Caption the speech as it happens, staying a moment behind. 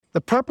The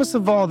purpose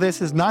of all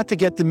this is not to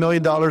get the $1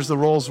 million, the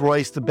Rolls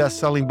Royce, the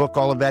best-selling book,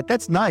 all of that.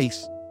 That's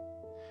nice.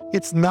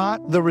 It's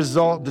not the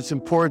result that's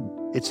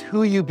important. It's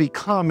who you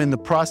become in the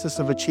process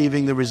of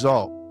achieving the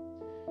result.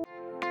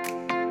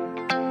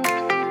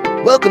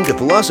 Welcome to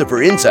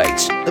Philosopher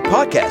Insights, the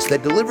podcast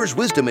that delivers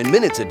wisdom in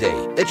minutes a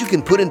day that you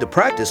can put into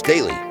practice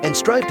daily and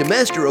strive to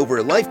master over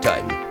a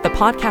lifetime. The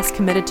podcast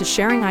committed to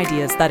sharing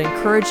ideas that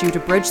encourage you to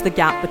bridge the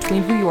gap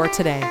between who you are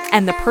today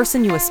and the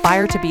person you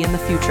aspire to be in the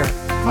future.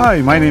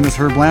 Hi, my name is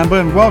Herb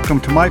Lamba, and welcome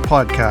to my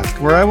podcast,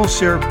 where I will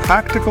share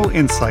practical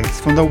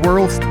insights from the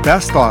world's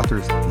best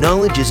authors.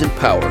 Knowledge isn't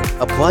power.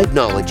 Applied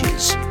knowledge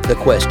is. The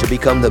quest to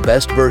become the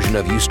best version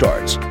of you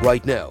starts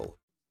right now.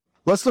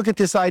 Let's look at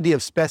this idea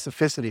of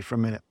specificity for a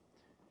minute.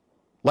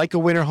 Like a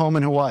winter home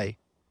in Hawaii,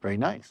 very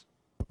nice.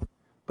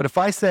 But if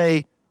I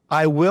say,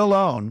 I will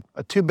own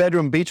a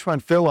 2-bedroom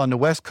beachfront villa on the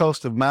west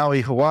coast of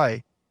Maui,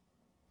 Hawaii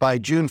by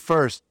June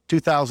 1st,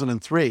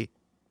 2003,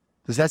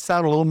 does that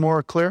sound a little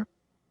more clear?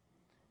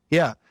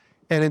 Yeah.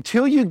 And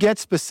until you get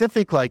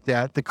specific like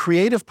that, the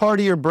creative part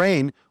of your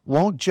brain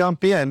won't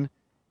jump in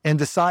and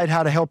decide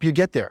how to help you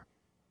get there.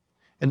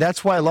 And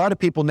that's why a lot of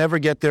people never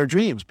get their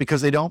dreams,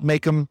 because they don't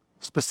make them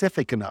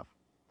specific enough.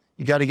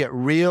 You got to get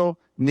real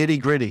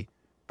nitty-gritty.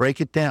 Break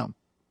it down.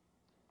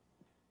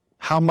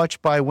 How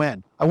much by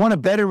when? I want a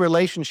better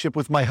relationship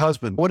with my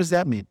husband. What does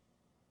that mean?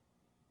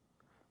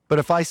 But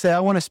if I say I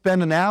want to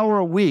spend an hour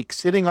a week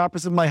sitting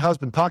opposite my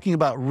husband talking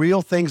about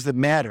real things that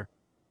matter,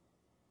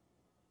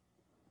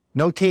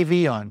 no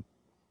TV on,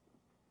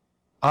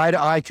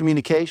 eye-to-eye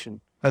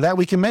communication, now that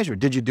we can measure.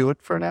 Did you do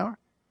it for an hour?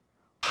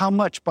 How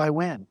much by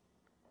when?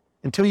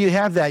 Until you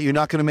have that, you're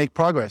not going to make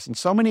progress. And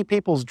so many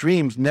people's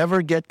dreams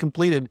never get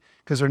completed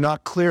because they're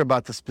not clear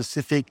about the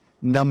specific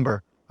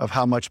number of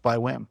how much by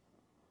when.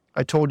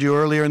 I told you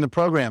earlier in the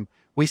program,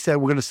 we said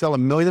we're going to sell 1.5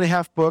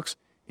 million books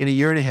in 1.5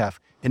 years,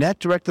 and that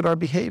directed our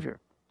behavior.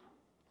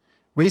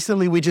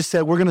 Recently, we just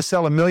said we're going to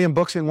sell 1 million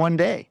books in one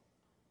day.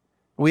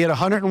 We had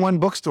 101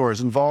 bookstores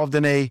involved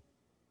in a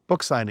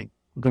book signing.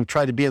 We're going to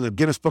try to be in the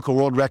Guinness Book of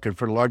World Record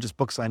for the largest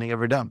book signing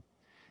ever done.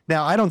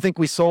 Now, I don't think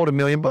we sold 1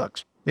 million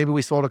books. Maybe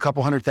we sold a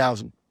couple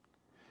 100,000.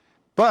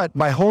 But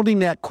by holding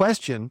that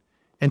question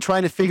and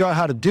trying to figure out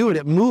how to do it,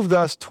 it moved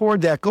us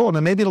toward that goal. Now,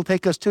 maybe it'll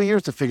take us 2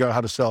 years to figure out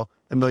how to sell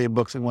 1 million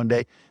books in one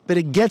day, but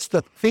it gets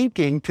the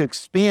thinking to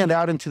expand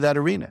out into that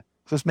arena.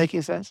 Is this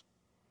making sense?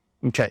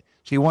 Okay,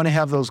 so you want to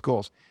have those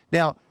goals.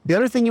 Now, the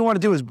other thing you want to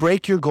do is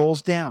break your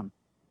goals down.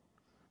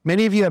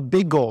 Many of you have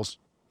big goals.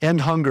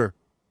 End hunger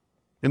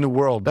in the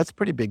world. That's a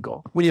pretty big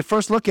goal. When you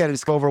first look at it,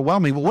 it's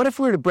overwhelming. But what if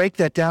we were to break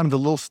that down into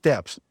little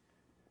steps?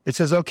 It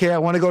says, okay, I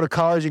want to go to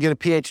college and get a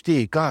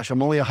PhD. Gosh,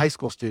 I'm only a high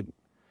school student.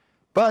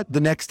 But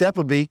the next step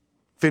would be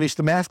finish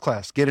the math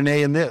class, get an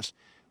A in this,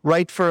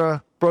 write for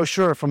a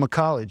brochure from a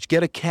college,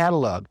 get a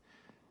catalog,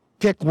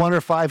 pick 1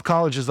 or 5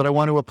 colleges that I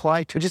want to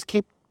apply to. Just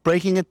keep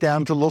breaking it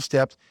down to little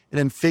steps and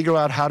then figure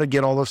out how to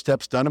get all those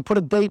steps done and put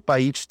a date by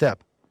each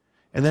step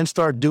and then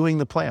start doing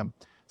the plan.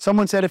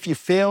 Someone said if you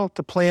fail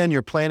to plan,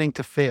 you're planning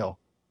to fail.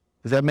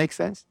 Does that make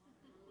sense?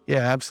 Yeah,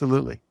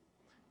 absolutely.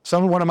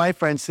 One of my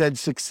friends said,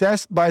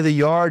 success by the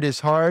yard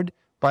is hard,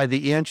 by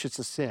the inch it's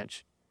a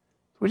cinch.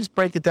 We just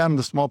break it down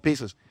into small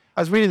pieces.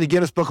 I was reading the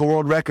Guinness Book of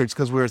World Records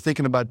because we were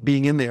thinking about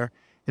being in there,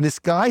 and this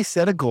guy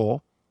set a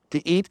goal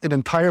to eat an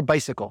entire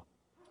bicycle.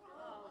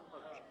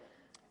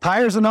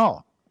 Tires and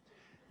all.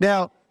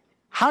 Now,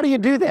 how do you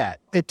do that?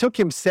 It took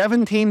him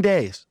 17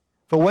 days.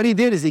 But what he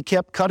did is he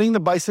kept cutting the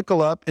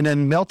bicycle up and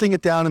then melting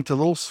it down into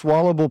little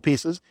swallowable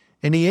pieces,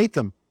 and he ate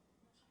them.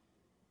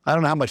 I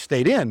don't know how much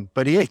stayed in,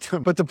 but he ate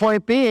them. But the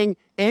point being,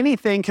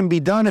 anything can be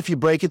done if you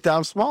break it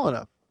down small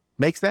enough.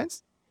 Make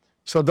sense?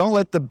 So don't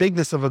let the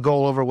bigness of a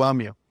goal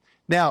overwhelm you.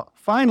 Now,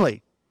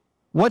 finally,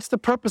 what's the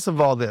purpose of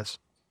all this?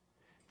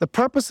 The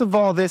purpose of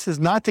all this is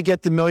not to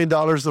get the $1 million,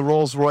 the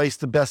Rolls Royce,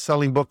 the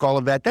best-selling book, all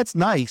of that. That's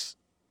nice.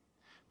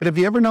 But have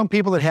you ever known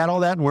people that had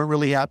all that and weren't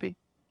really happy?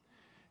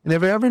 And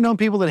have you ever known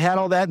people that had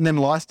all that and then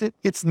lost it?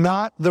 It's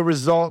not the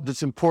result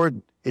that's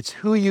important. It's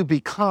who you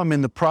become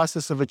in the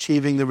process of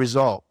achieving the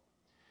result.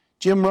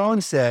 Jim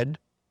Rohn said,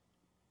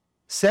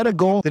 set a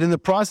goal that in the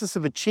process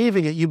of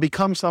achieving it, you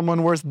become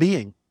someone worth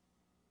being.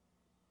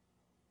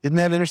 Isn't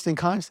that an interesting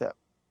concept?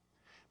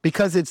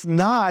 Because it's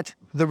not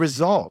the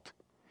result.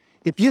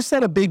 If you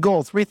set a big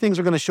goal, 3 things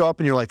are going to show up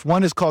in your life.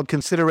 One is called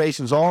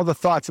considerations, all the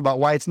thoughts about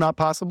why it's not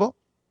possible,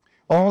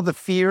 all the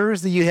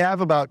fears that you have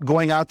about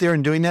going out there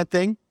and doing that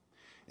thing.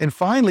 And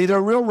finally, there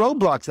are real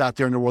roadblocks out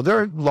there in the world. There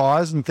are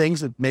laws and things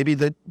that maybe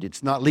that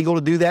it's not legal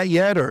to do that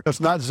yet, or it's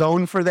not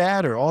zoned for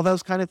that, or all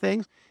those kind of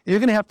things. And you're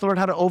going to have to learn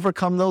how to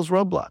overcome those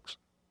roadblocks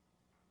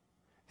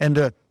and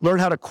to learn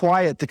how to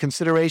quiet the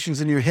considerations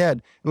in your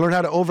head and learn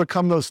how to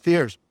overcome those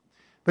fears.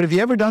 But have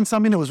you ever done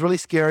something that was really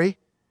scary,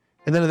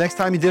 and then the next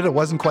time you did it, it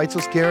wasn't quite so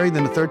scary,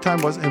 then the third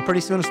time wasn't, and pretty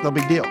soon it's no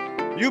big deal?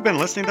 You've been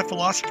listening to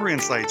Philosopher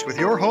Insights with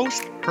your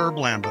host, Herb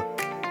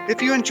Lamba.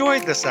 If you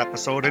enjoyed this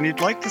episode and you'd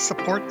like to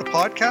support the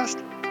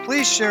podcast,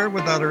 please share it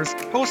with others,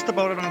 post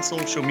about it on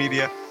social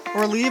media,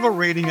 or leave a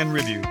rating and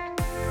review.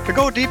 To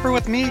go deeper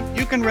with me,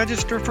 you can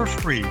register for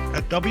free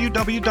at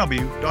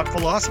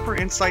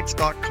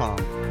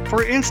www.philosopherinsights.com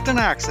for instant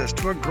access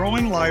to a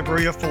growing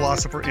library of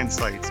Philosopher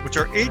Insights, which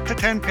are 8 to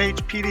 10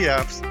 page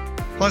PDFs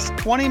plus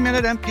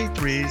 20-minute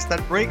MP3s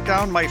that break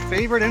down my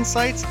favorite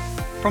insights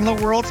from the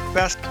world's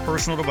best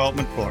personal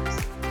development books.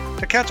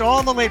 To catch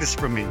all the latest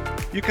from me,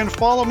 you can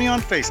follow me on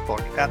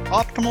Facebook at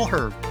Optimal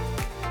Herb.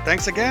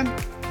 Thanks again,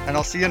 and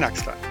I'll see you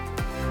next time.